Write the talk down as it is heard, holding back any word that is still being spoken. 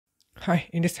Hi,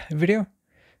 in this video,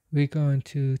 we're going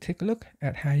to take a look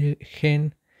at how you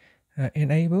can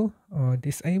enable or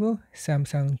disable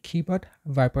Samsung keyboard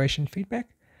vibration feedback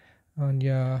on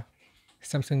your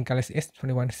Samsung Galaxy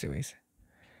S21 series.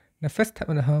 Now first tap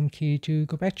on the home key to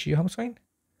go back to your home screen.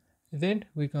 Then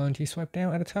we're going to swipe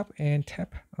down at the top and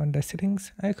tap on the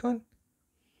settings icon.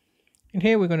 In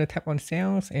here, we're going to tap on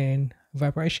sounds and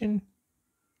vibration.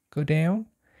 Go down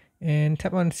and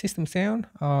tap on system sound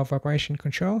or vibration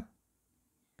control.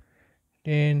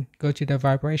 Then go to the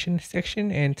vibration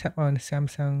section and tap on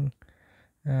Samsung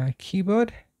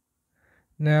keyboard.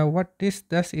 Now what this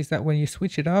does is that when you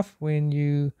switch it off, when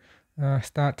you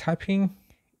start typing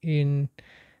in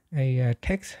a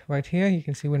text right here, you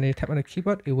can see when you tap on the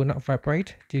keyboard, it will not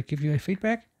vibrate to give you a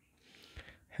feedback.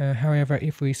 However,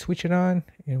 if we switch it on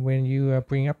and when you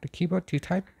bring up the keyboard to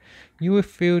type, you will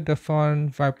feel the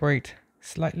font vibrate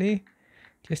slightly,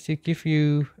 just to give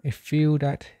you a feel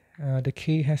that the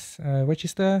key has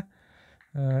registered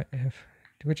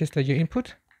your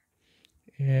input.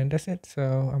 And that's it.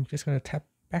 So I'm just going to tap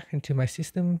back into my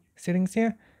system settings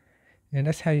here, and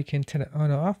that's how you can turn it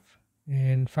on or off.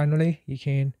 And finally, you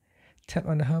can tap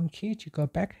on the home key to go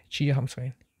back to your home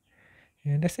screen.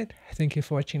 And that's it. Thank you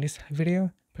for watching this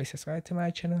video. Please subscribe to my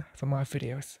channel for more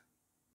videos.